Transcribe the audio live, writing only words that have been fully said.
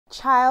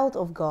Child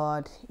of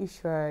God,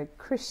 if you're a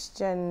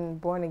Christian,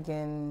 born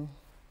again,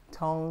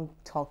 tongue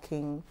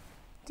talking,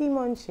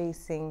 demon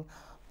chasing,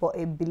 but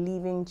a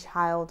believing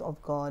child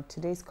of God,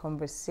 today's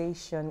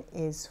conversation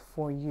is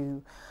for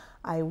you.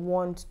 I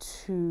want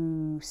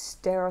to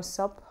stir us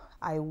up.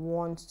 I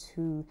want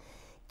to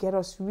get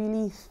us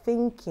really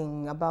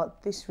thinking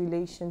about this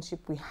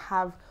relationship we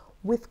have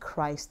with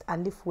Christ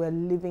and if we're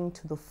living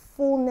to the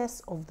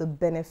fullness of the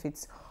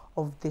benefits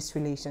of this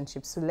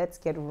relationship. So let's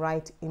get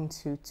right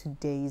into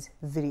today's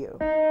video.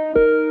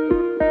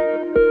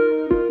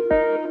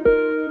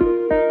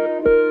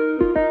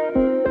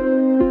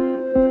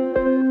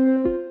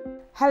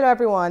 Hello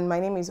everyone, my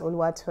name is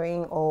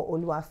Oluwatoyin or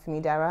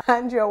Oluwafimidara,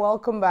 and you're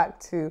welcome back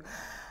to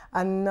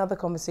another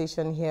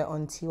conversation here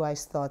on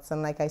TY's Thoughts.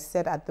 And like I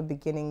said at the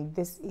beginning,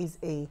 this is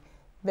a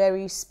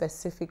very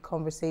specific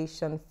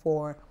conversation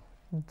for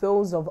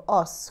those of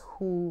us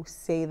who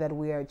say that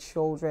we are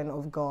children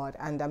of God.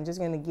 And I'm just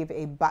going to give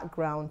a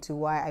background to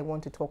why I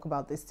want to talk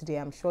about this today.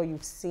 I'm sure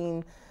you've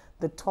seen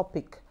the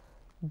topic.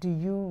 Do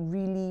you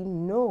really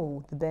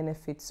know the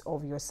benefits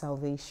of your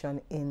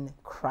salvation in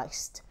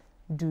Christ?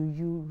 Do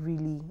you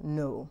really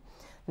know?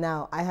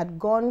 Now, I had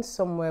gone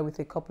somewhere with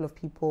a couple of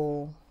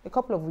people a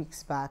couple of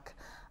weeks back,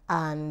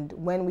 and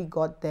when we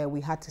got there,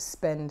 we had to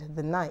spend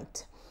the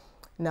night.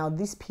 Now,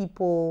 these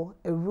people,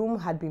 a room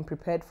had been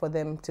prepared for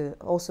them to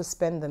also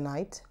spend the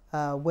night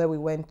where we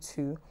went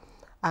to.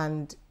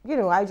 And, you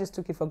know, I just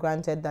took it for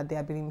granted that they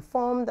had been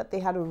informed that they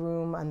had a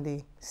room and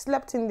they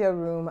slept in their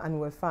room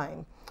and were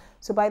fine.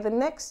 So by the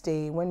next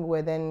day, when we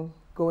were then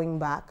going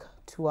back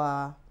to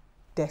our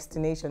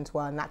destination, to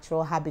our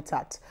natural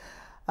habitat,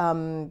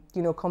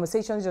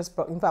 conversations just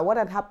brought. In fact, what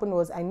had happened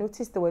was I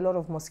noticed there were a lot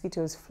of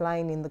mosquitoes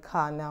flying in the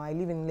car. Now, I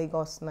live in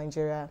Lagos,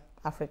 Nigeria,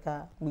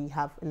 Africa. We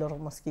have a lot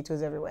of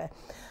mosquitoes everywhere.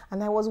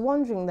 And I was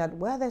wondering that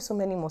why are there so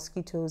many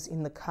mosquitoes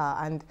in the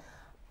car? And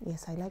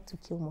yes, I like to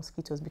kill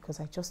mosquitoes because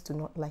I just do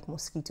not like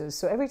mosquitoes.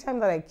 So every time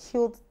that I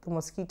killed the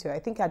mosquito, I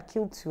think I'd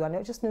killed two, and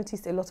I just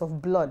noticed a lot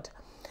of blood.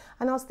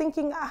 And I was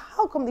thinking,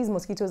 how come these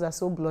mosquitoes are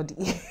so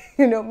bloody?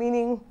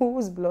 Meaning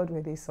whose blood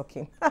were they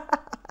sucking?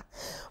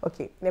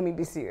 Okay, let me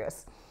be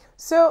serious.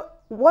 So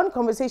one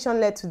conversation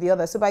led to the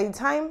other. So by the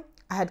time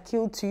I had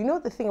killed two,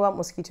 the thing about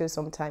mosquitoes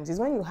sometimes is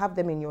when you have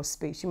them in your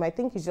space, you might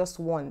think it's just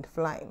one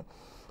flying.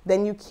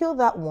 Then you kill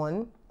that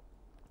one,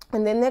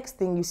 and the next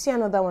thing you see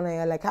another one and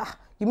you're like,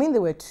 you mean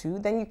there were two?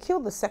 Then you kill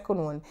the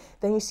second one,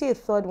 then you see a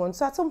third one.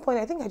 So at some point,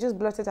 I think I just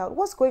blurted out,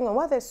 what's going on?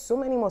 Why are there so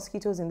many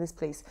mosquitoes in this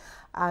place?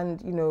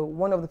 And,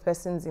 one of the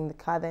persons in the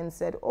car then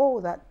said,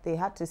 that they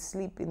had to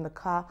sleep in the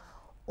car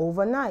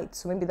overnight.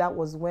 So maybe that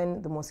was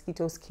when the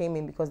mosquitoes came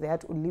in because they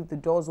had to leave the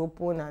doors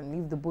open and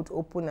leave the boot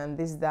open and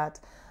this, that.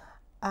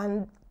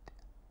 And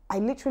I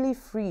literally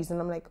freeze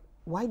and I'm like,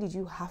 why did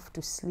you have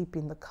to sleep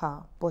in the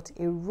car? But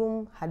a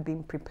room had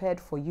been prepared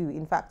for you.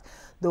 In fact,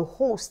 the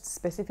host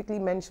specifically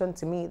mentioned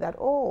to me that,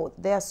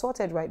 they are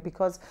sorted, right?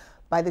 Because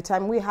by the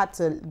time we had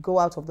to go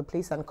out of the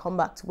place and come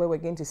back to where we're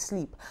going to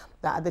sleep,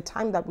 that at the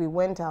time that we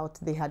went out,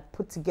 they had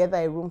put together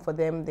a room for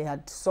them. They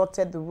had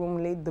sorted the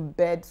room, laid the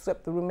bed,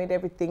 swept the room, made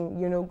everything,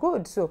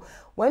 good. So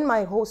when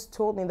my host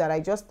told me that, I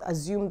just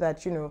assumed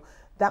that,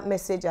 that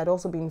message had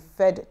also been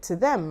fed to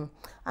them.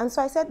 And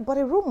so I said, but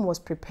a room was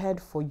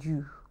prepared for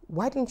you.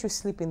 Why didn't you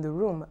sleep in the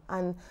room?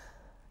 And,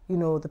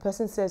 the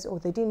person says,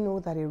 they didn't know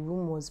that a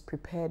room was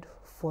prepared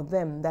for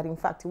them. That in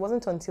fact, it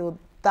wasn't until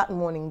that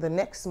morning, the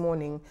next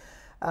morning,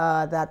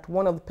 that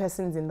one of the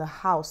persons in the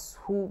house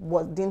who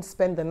didn't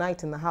spend the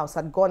night in the house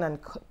had gone and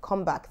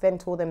come back, then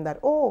told them that,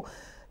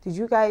 did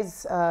you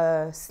guys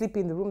sleep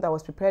in the room that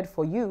was prepared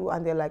for you?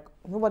 And they're like,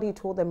 nobody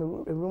told them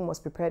a room was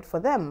prepared for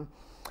them.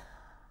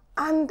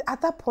 And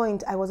at that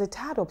point, I was a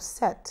tad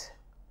upset,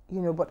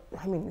 but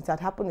I mean, it had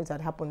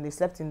happened. They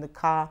slept in the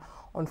car,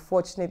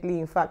 unfortunately.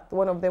 In fact,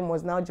 one of them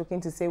was now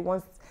joking to say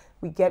once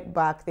we get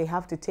back, they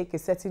have to take a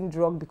certain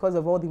drug because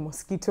of all the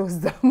mosquitoes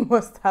that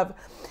must have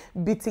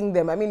beating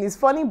them. I mean, it's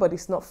funny, but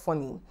it's not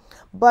funny.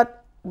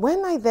 But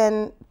when I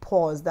then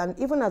paused, and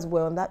even as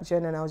we're on that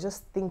journey, and I was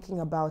just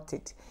thinking about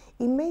it,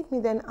 it made me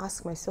then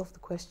ask myself the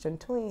question,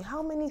 Tony,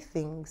 how many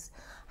things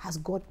has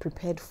God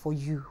prepared for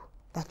you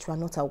that you are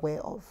not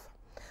aware of?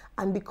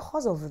 And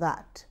because of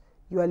that,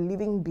 you are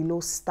living below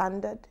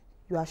standard.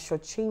 You are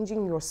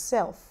shortchanging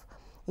yourself.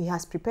 He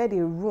has prepared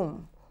a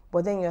room,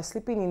 but then you're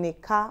sleeping in a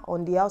car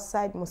on the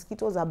outside.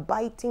 Mosquitoes are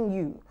biting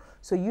you.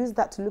 So use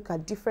that to look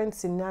at different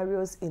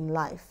scenarios in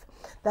life.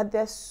 That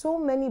there's so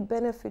many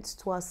benefits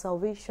to our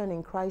salvation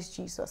in Christ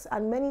Jesus.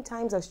 And many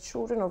times as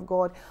children of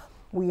God,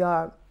 we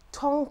are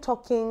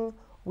tongue-talking,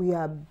 we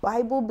are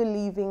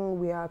Bible-believing,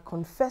 we are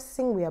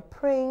confessing, we are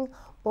praying,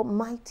 but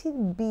might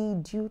it be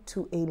due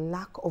to a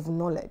lack of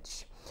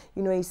knowledge?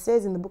 It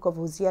says in the book of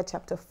Hosea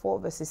chapter 4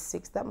 verses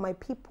 6 that my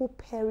people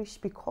perish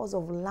because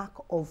of lack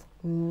of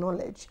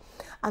knowledge.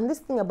 And this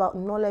thing about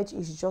knowledge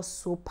is just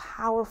so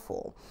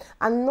powerful.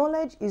 And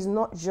knowledge is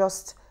not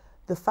just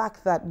the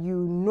fact that you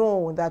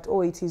know that,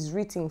 oh, it is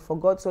written, for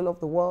God so loved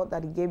the world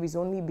that he gave his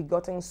only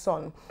begotten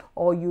son,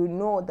 or you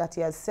know that he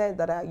has said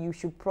that you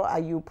should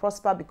you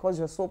prosper because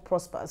your soul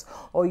prospers,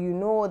 or you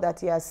know that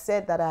he has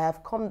said that I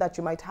have come that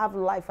you might have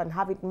life and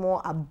have it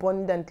more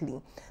abundantly.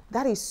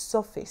 That is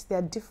surface. There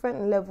are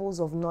different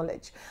levels of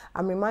knowledge.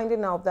 I'm reminded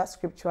now of that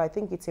scripture. I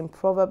think it's in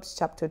Proverbs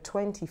chapter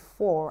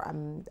 24.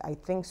 I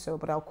think so,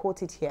 but I'll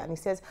quote it here. And it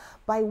says,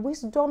 by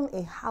wisdom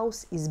a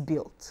house is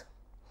built,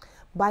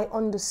 by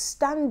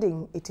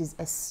understanding it is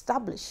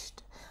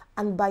established,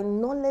 and by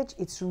knowledge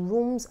its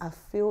rooms are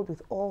filled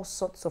with all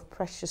sorts of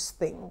precious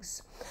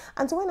things.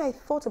 And so when I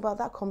thought about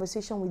that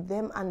conversation with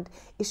them, and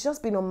it's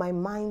just been on my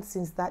mind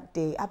since that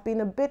day, I've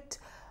been a bit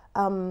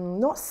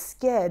not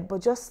scared,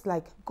 but just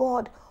like,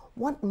 God,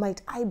 what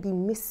might I be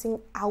missing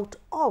out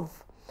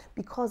of?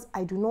 Because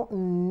I do not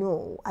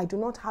know, I do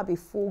not have a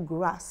full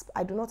grasp,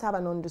 I do not have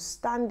an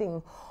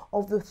understanding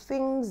of the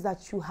things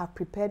that you have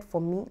prepared for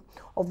me,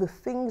 of the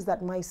things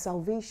that my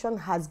salvation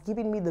has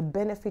given me the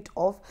benefit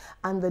of,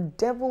 and the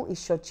devil is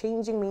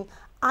shortchanging me.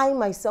 I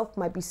myself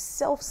might be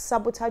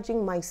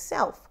self-sabotaging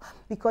myself,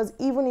 because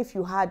even if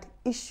you had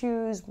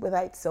issues, whether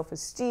it's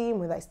self-esteem,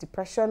 whether it's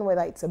depression,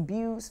 whether it's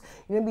abuse,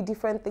 maybe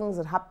different things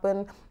that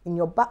happen in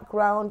your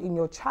background, in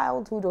your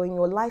childhood, or in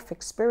your life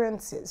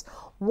experiences,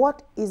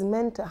 what is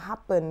meant to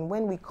happen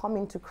when we come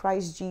into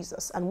Christ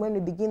Jesus and when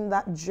we begin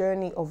that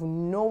journey of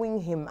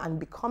knowing him and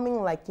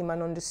becoming like him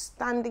and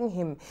understanding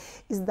him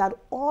is that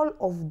all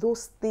of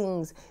those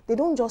things, they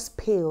don't just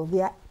pale,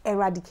 they are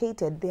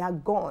eradicated, they are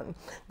gone.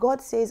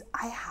 God says,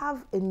 I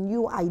have a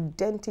new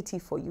identity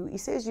for you. He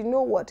says, you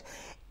know what?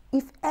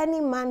 If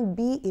any man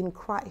be in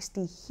Christ,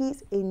 he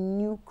is a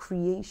new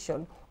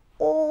creation.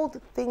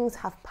 Old things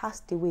have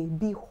passed away.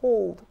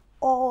 Behold,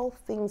 all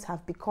things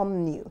have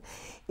become new.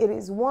 It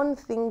is one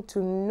thing to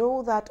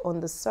know that on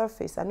the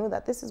surface. I know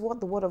that this is what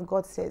the Word of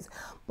God says,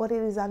 but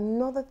it is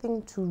another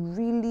thing to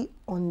really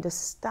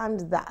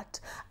understand that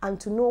and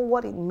to know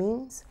what it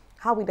means,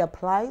 how it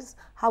applies,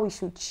 how it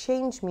should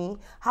change me,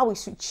 how it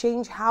should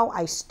change how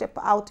I step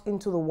out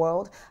into the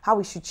world, how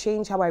it should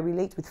change how I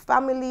relate with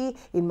family,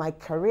 in my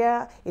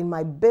career, in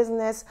my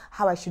business,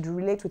 how I should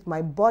relate with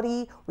my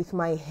body, with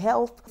my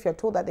health. If you're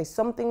told that there's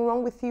something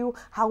wrong with you,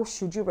 how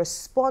should you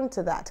respond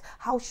to that?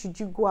 How should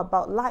you go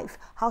about life?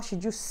 How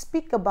should you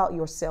speak about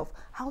yourself?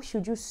 How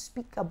should you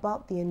speak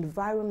about the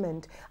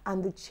environment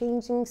and the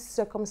changing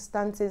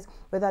circumstances,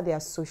 whether they are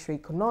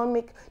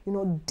socioeconomic,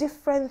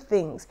 different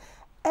things.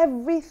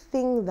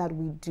 Everything that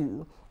we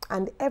do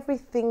and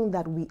everything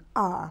that we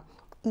are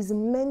is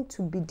meant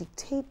to be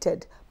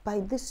dictated by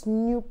this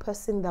new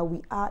person that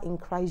we are in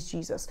Christ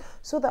Jesus,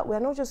 so that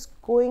we're not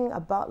just going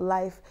about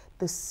life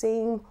the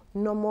same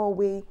normal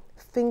way,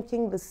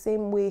 thinking the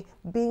same way,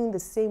 being the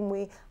same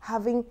way,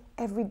 having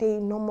everyday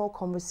normal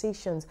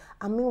conversations.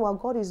 And meanwhile,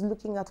 God is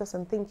looking at us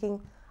and thinking,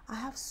 I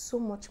have so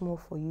much more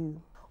for you.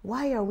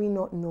 Why are we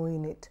not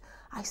knowing it?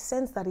 I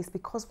sense that it's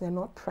because we're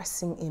not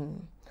pressing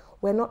in.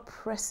 We're not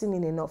pressing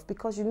in enough,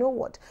 because you know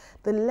what?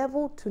 The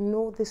level to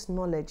know this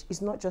knowledge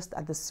is not just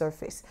at the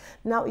surface.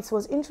 Now, it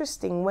was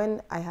interesting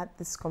when I had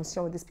this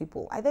conversation with these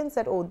people. I then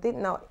said,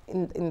 now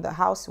in the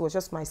house, it was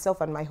just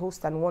myself and my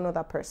host and one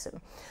other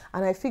person.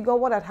 And I figured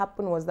what had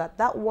happened was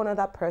that one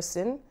other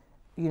person,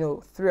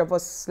 three of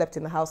us slept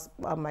in the house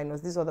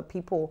minus these other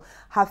people,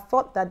 had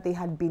thought that they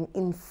had been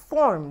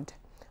informed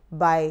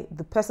by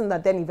the person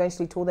that then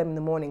eventually told them in the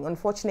morning.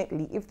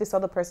 Unfortunately, if this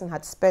other person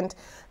had spent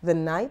the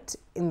night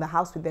in the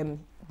house with them,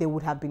 they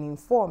would have been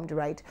informed,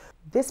 right?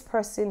 This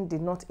person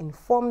did not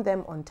inform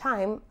them on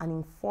time and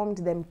informed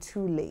them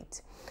too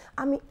late.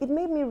 It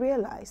made me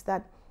realize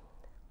that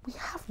we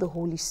have the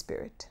Holy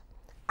Spirit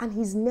and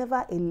he's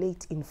never a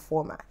late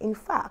informer. In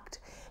fact,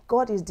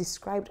 God is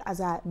described as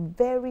a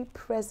very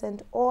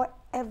present or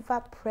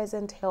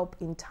ever-present help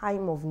in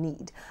time of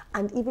need,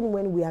 and even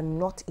when we are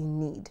not in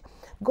need.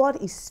 God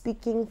is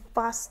speaking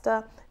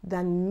faster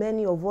than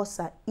many of us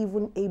are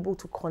even able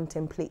to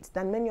contemplate,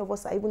 than many of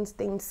us are even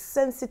staying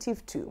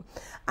sensitive to.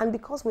 And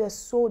because we are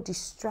so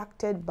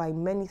distracted by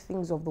many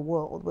things of the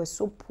world, we're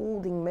so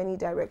pulled in many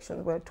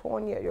directions, we're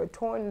torn here, you're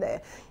torn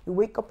there. You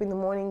wake up in the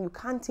morning, you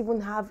can't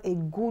even have a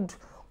good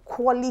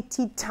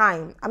quality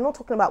time. I'm not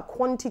talking about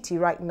quantity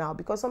right now,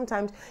 because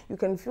sometimes you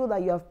can feel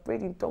that you have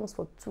prayed in tongues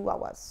for 2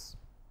 hours.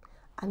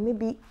 And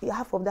maybe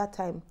half of that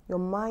time, your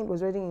mind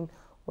was already in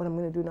what I'm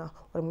going to do now,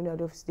 what I'm going to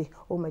do office today,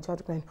 my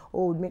child crying,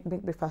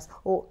 make breakfast.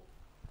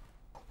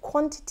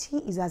 Quantity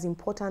is as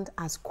important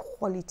as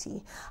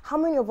quality. How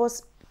many of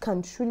us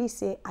can truly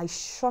say, I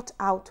shut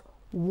out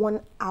 1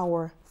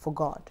 hour for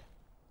God?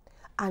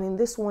 And in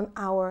this 1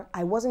 hour,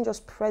 I wasn't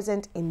just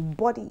present in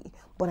body,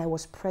 but I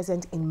was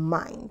present in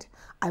mind.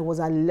 I was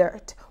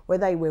alert,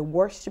 whether you were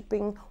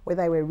worshiping,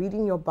 whether you were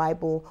reading your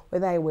Bible,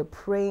 whether you were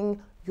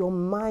praying, your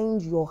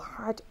mind, your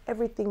heart,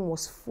 everything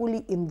was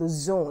fully in the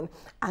zone,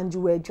 and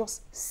you were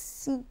just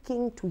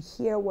seeking to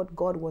hear what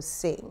God was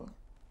saying.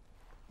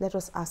 Let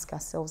us ask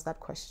ourselves that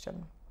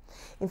question.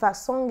 In fact,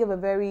 Song gave a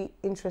very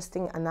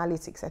interesting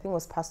analytics. I think it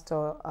was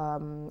Pastor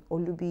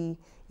Olubi.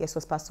 Yes, it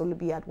was Pastor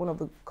Olubi at one of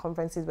the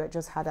conferences we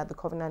just had at the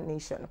Covenant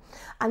Nation.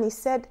 And he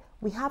said,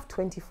 we have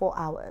 24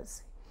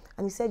 hours.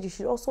 And he said, you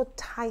should also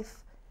tithe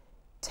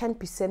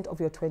 10% of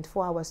your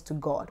 24 hours to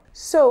God.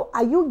 So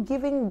are you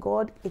giving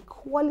God a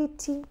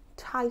quality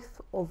tithe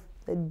of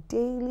the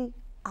daily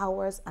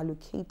hours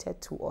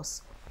allocated to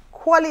us?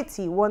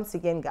 Quality, once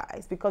again,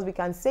 guys, because we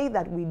can say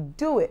that we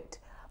do it,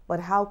 but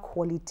how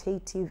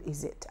qualitative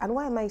is it? And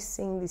why am I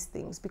saying these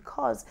things?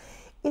 Because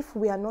if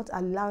we are not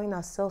allowing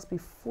ourselves to be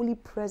fully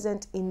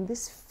present in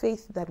this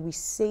faith that we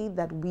say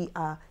that we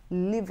are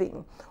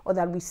living, or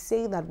that we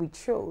say that we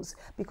chose,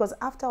 because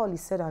after all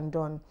is said and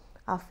done,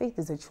 our faith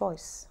is a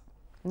choice.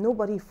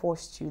 Nobody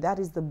forced you. That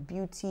is the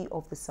beauty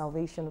of the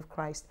salvation of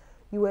Christ.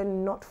 You were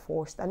not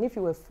forced. And if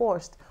you were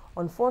forced,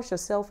 unforce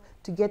yourself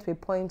to get to a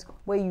point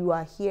where you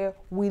are here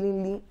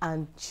willingly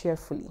and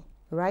cheerfully,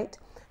 right?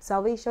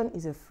 Salvation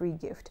is a free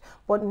gift.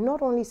 But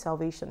not only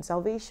salvation,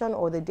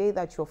 or the day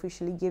that you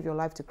officially give your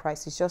life to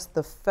Christ is just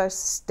the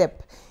first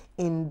step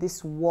in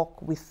this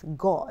walk with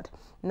God.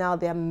 Now,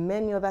 there are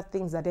many other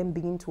things that then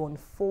begin to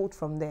unfold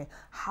from there.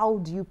 How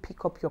do you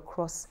pick up your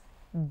cross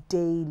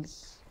daily?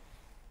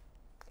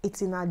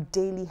 It's in our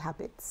daily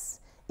habits.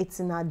 It's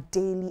in our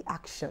daily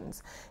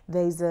actions.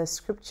 There's a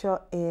scripture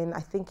in, I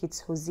think it's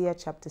Hosea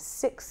chapter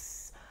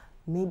 6,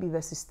 maybe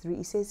verses 3.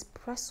 It says,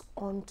 press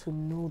on to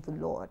know the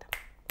Lord.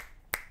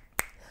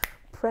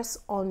 Press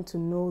on to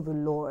know the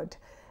Lord.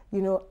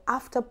 You know,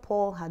 after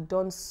Paul had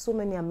done so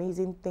many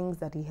amazing things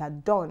that he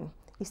had done,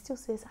 he still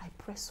says, I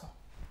press on.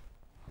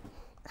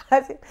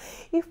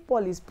 If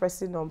Paul is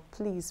pressing on,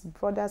 please,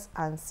 brothers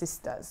and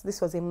sisters,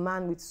 this was a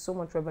man with so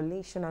much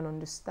revelation and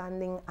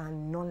understanding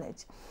and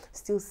knowledge,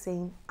 still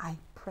saying, I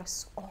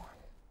press on.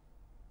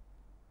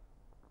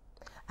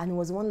 And he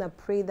was one that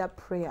prayed that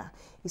prayer.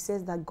 He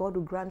says that God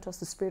will grant us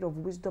the spirit of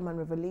wisdom and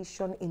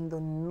revelation in the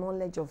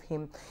knowledge of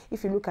him.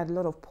 If you look at a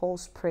lot of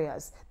Paul's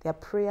prayers, they are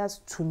prayers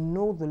to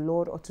know the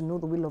Lord or to know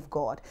the will of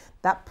God.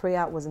 That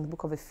prayer was in the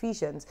book of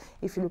Ephesians.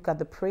 If you look at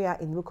the prayer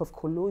in the book of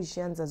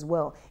Colossians as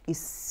well, is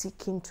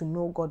seeking to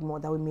know God more,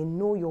 that we may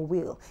know your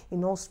will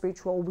in all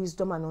spiritual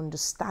wisdom and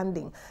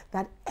understanding.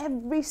 That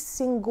every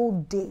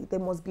single day there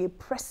must be a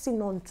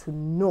pressing on to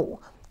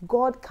know.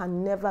 God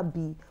can never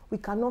be, we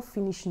cannot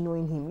finish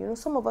knowing him. You know,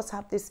 some of us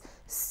have this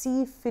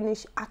see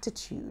finish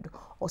attitude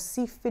or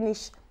see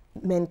finish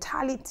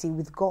mentality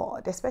with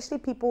God, especially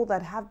people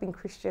that have been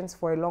Christians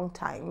for a long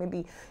time.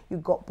 Maybe you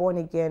got born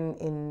again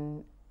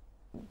in,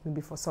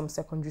 maybe for some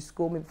secondary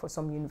school, maybe for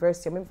some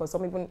university, maybe for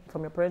some even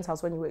from your parents'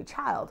 house when you were a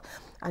child,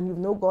 and you've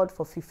known God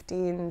for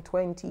 15,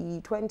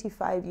 20,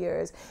 25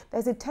 years.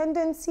 There's a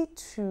tendency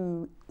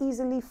to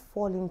easily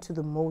fall into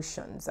the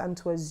motions and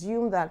to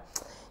assume that,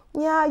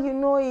 yeah, you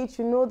know it,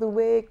 you know the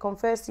way,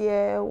 confess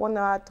here, 1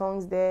 hour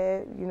tongues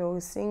there, you know,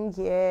 sing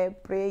here,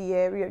 pray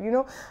here, you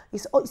know,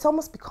 it's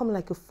almost become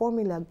like a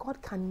formula.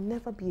 God can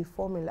never be a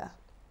formula.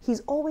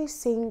 He's always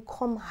saying,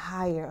 come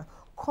higher,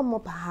 come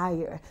up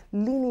higher,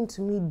 lean into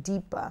me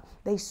deeper.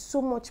 There's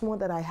so much more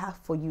that I have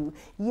for you.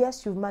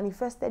 Yes, you've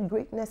manifested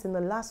greatness in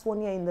the last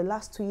 1 year, in the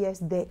last 2 years,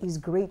 there is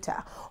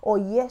greater. Or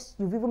yes,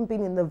 you've even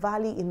been in the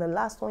valley in the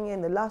last 1 year,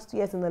 in the last 2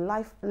 years, in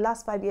the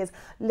last 5 years.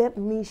 Let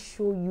me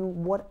show you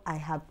what I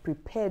have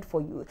prepared for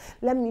you.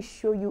 Let me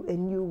show you a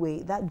new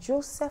way that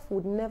Joseph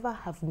would never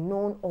have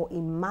known or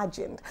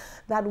imagined.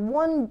 That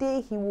one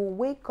day he will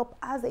wake up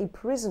as a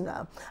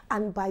prisoner,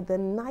 and by the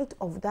night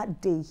of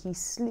that day, he's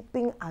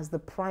sleeping as the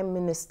prime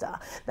minister.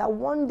 That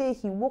one day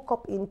he woke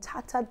up in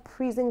tattered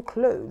prison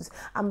clothes,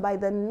 and by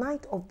the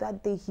night of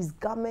that day his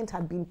garment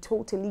had been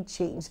totally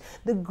changed.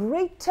 The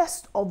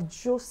greatest of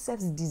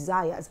Joseph's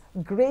desires,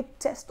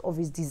 greatest of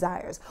his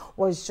desires,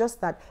 was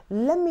just that,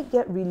 let me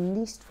get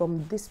released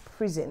from this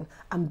prison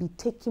and be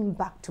taken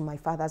back to my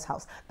father's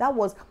house. That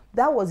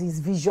was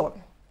his vision.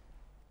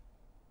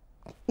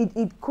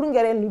 It couldn't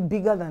get any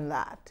bigger than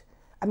that.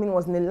 I mean, it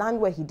was in a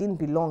land where he didn't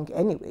belong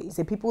anyways,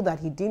 the people that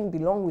he didn't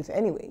belong with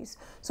anyways.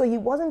 So he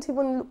wasn't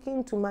even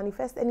looking to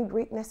manifest any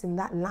greatness in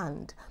that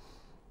land.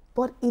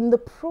 But in the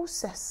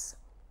process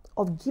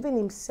of giving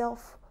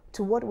himself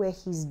to what were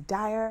his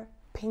dire,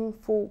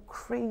 painful,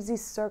 crazy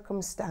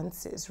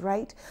circumstances,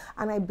 right?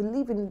 And I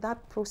believe in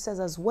that process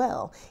as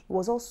well. It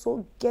was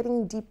also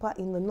getting deeper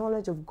in the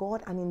knowledge of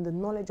God and in the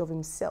knowledge of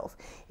himself.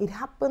 It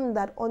happened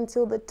that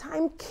until the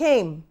time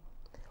came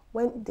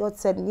when God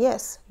said,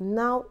 yes,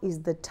 now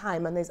is the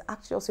time. And there's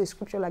actually also a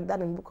scripture like that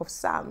in the book of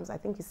Psalms. I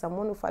think it's Psalm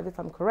 105 if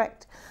I'm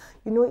correct.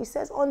 You know, it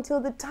says, until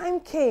the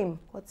time came,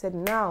 God said,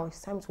 now it's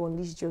time to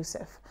unleash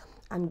Joseph.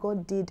 And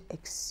God did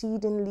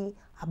exceedingly,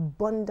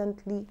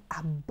 abundantly,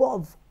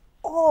 above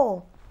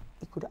all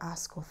he could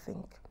ask or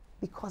think,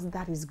 because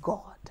that is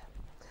God.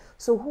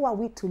 So who are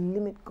we to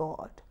limit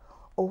God?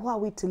 Or who are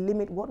we to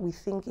limit what we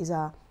think is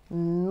our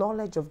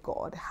knowledge of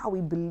God, how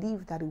we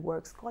believe that it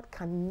works? God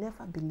can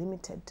never be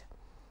limited.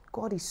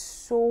 God is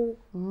so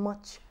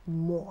much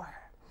more.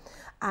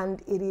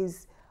 And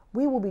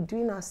we will be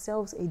doing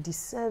ourselves a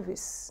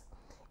disservice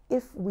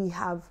if we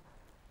have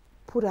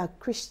put our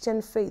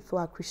Christian faith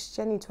or our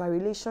Christianity, to our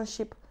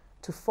relationship,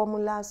 to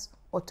formulas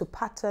or to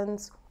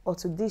patterns or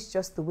to this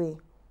just the way.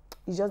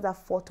 It's just that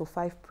 4 to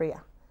 5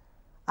 prayer.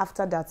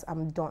 After that,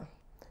 I'm done.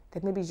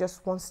 Then maybe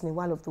just once in a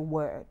while of the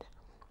word.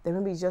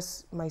 Then maybe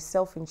just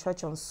myself in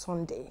church on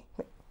Sunday.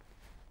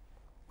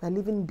 We're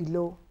living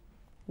below,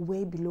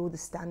 way below the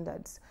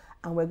standards.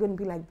 And we're going to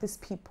be like these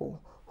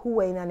people who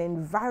were in an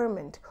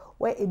environment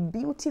where a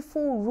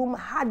beautiful room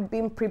had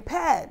been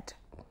prepared.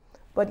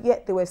 But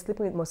yet they were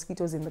sleeping with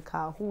mosquitoes in the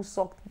car who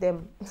sucked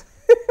them,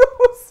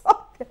 who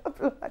sucked their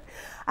blood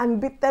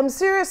and beat them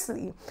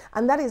seriously.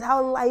 And that is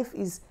how life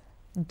is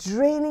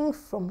draining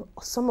from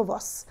some of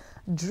us,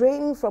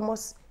 draining from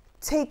us,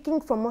 taking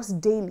from us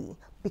daily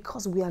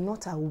because we are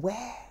not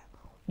aware.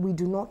 We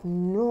do not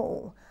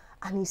know.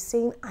 And he's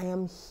saying, I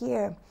am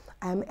here.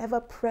 I am ever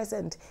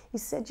present. He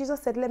said,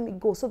 Jesus said, let me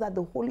go so that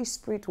the Holy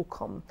Spirit will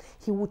come.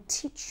 He will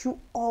teach you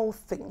all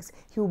things.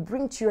 He will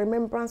bring to your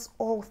remembrance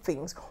all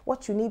things.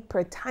 What you need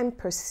per time,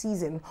 per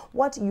season.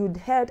 What you'd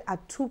heard at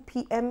 2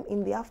 p.m.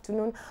 in the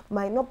afternoon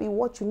might not be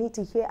what you need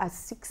to hear at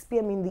 6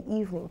 p.m. in the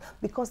evening,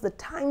 because the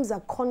times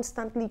are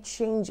constantly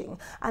changing.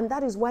 And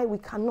that is why we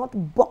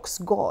cannot box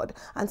God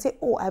and say,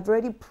 oh, I've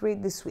already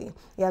prayed this way.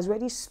 He has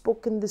already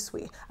spoken this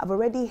way. I've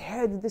already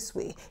heard this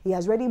way. He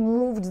has already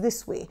moved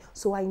this way.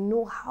 So I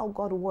know how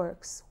God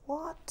works.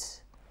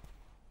 What?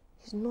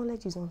 His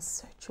knowledge is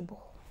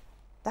unsearchable.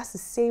 That's the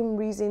same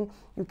reason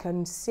you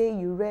can say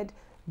you read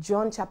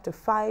John chapter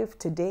 5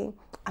 today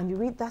and you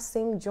read that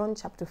same John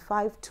chapter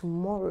 5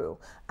 tomorrow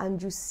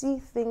and you see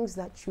things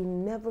that you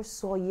never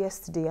saw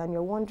yesterday and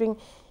you're wondering,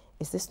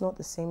 is this not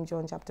the same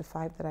John chapter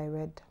 5 that I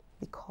read?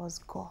 Because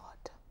God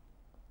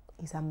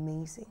is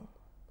amazing.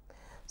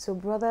 So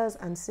brothers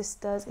and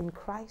sisters in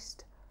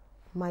Christ,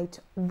 might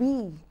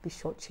we be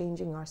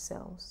shortchanging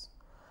ourselves?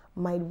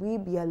 Might we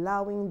be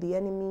allowing the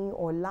enemy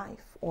or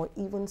life or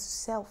even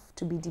self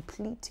to be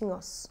depleting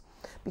us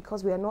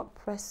because we are not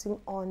pressing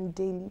on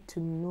daily to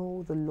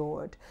know the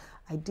Lord?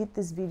 I did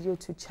this video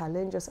to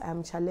challenge us.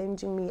 I'm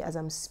challenging me as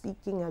I'm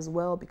speaking as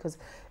well, because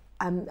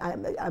I'm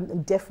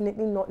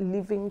definitely not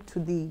living to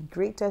the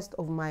greatest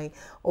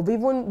of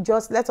even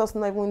just, let us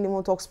not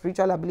even talk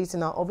spiritual ability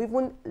now, of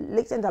even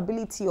latent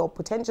ability or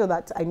potential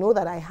that I know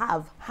that I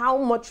have. How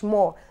much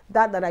more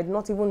that I do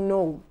not even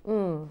know.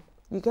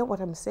 You get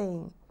what I'm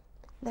saying?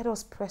 Let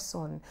us press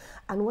on.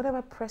 And whatever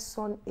press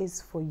on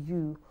is for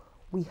you,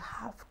 we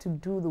have to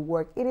do the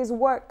work. It is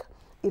work.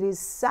 It is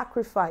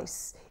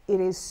sacrifice.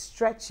 It is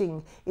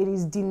stretching. It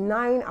is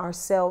denying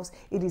ourselves.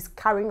 It is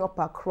carrying up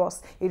our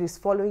cross. It is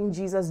following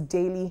Jesus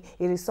daily.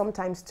 It is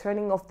sometimes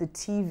turning off the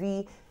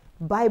TV.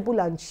 Bible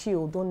and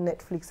chill. Don't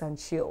Netflix and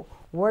chill.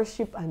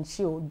 Worship and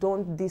chill.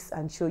 Don't this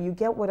and chill. You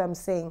get what I'm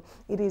saying?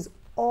 It is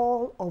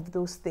all of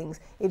those things.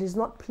 It is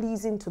not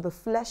pleasing to the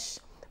flesh,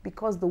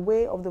 because the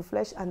way of the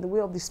flesh and the way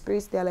of the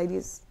spirit, they are like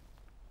this.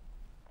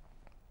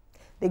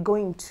 They go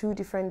in 2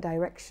 different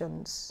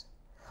directions.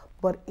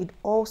 But it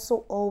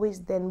also always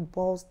then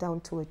boils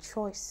down to a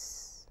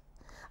choice.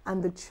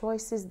 And the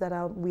choices that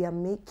we are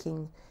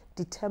making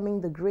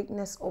determine the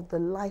greatness of the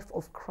life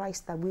of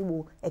Christ that we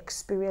will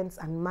experience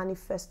and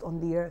manifest on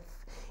the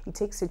earth. It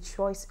takes a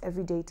choice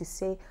every day to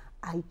say,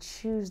 I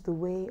choose the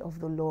way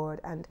of the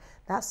Lord. And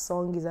that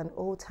song is an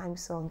old-time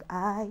song.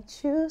 I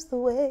choose the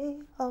way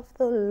of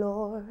the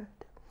Lord,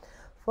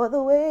 for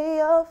the way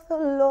of the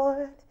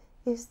Lord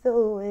is the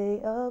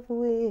way of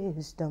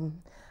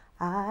wisdom.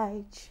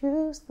 I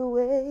choose the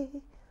way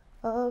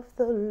of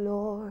the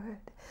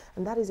Lord.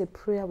 And that is a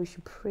prayer we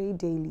should pray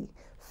daily.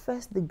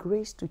 First, the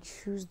grace to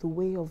choose the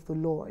way of the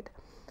Lord.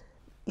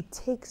 It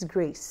takes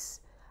grace.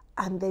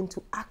 And then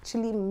to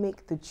actually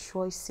make the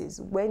choices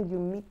when you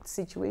meet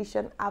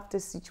situation after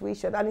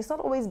situation. And it's not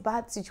always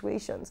bad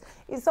situations.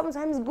 It's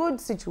sometimes good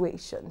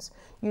situations,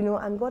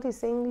 and God is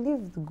saying,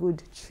 leave the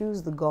good,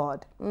 choose the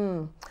God.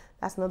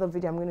 That's another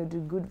video. I'm going to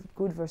do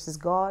good versus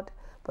God,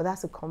 but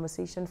that's a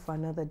conversation for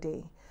another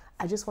day.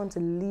 I just want to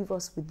leave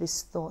us with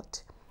this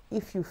thought.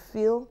 If you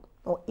feel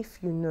or if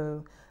you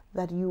know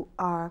that you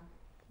are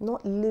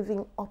not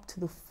living up to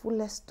the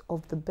fullest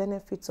of the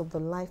benefits of the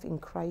life in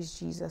Christ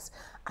Jesus,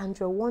 and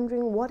you're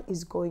wondering what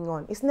is going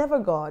on. It's never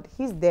God.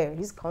 He's there.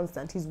 He's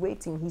constant. He's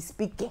waiting. He's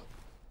speaking.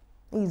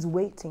 He's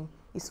waiting.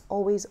 It's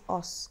always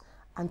us.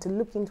 And to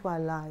look into our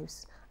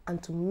lives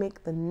and to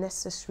make the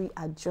necessary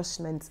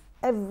adjustments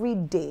every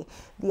day.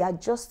 The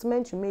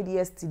adjustment you made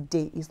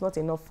yesterday is not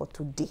enough for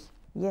today.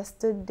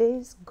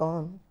 Yesterday's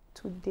gone.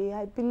 Today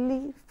I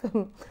believe.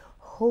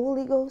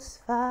 Holy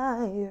Ghost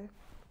fire,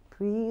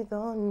 breathe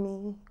on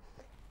me.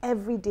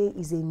 Every day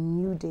is a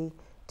new day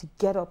to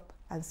get up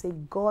and say,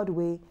 God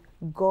way,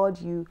 God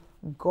you,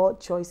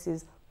 God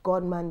choices,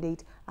 God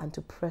mandate, and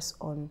to press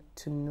on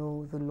to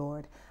know the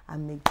Lord.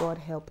 And may God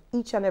help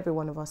each and every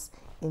one of us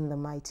in the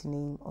mighty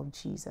name of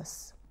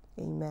Jesus.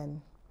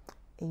 Amen.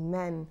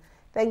 Amen.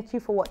 Thank you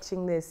for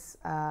watching this.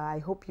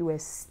 I hope you were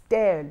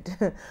stirred.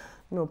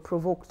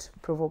 Provoked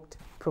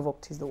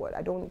is the word.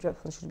 I don't just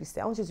want you to be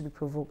stirred. I want you to be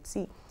provoked.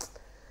 See,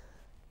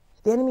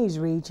 the enemy is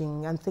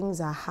raging and things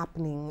are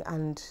happening,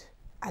 and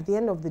at the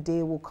end of the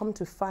day, we'll come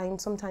to find,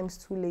 sometimes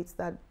too late,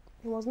 that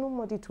there was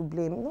nobody to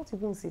blame, not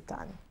even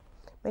Satan.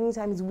 Many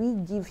times we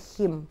give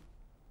him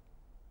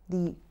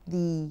the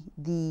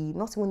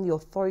not even the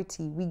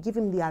authority, we give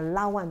him the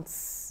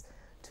allowance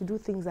to do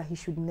things that he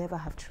should never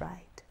have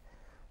tried.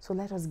 So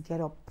let us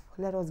get up.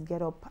 Let us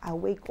get up.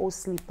 Awake, O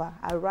sleeper.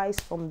 Arise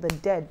from the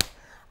dead,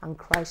 and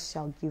Christ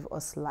shall give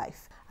us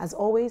life. As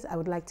always, I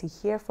would like to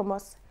hear from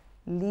us.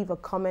 Leave a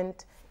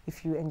comment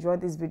if you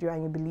enjoyed this video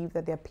and you believe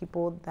that there are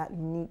people that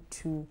need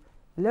to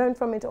learn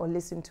from it or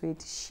listen to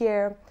it.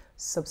 Share,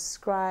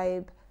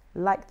 subscribe,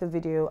 like the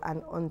video,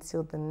 and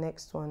until the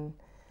next one,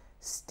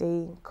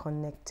 stay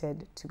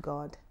connected to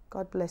God.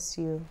 God bless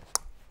you.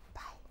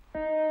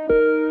 Bye.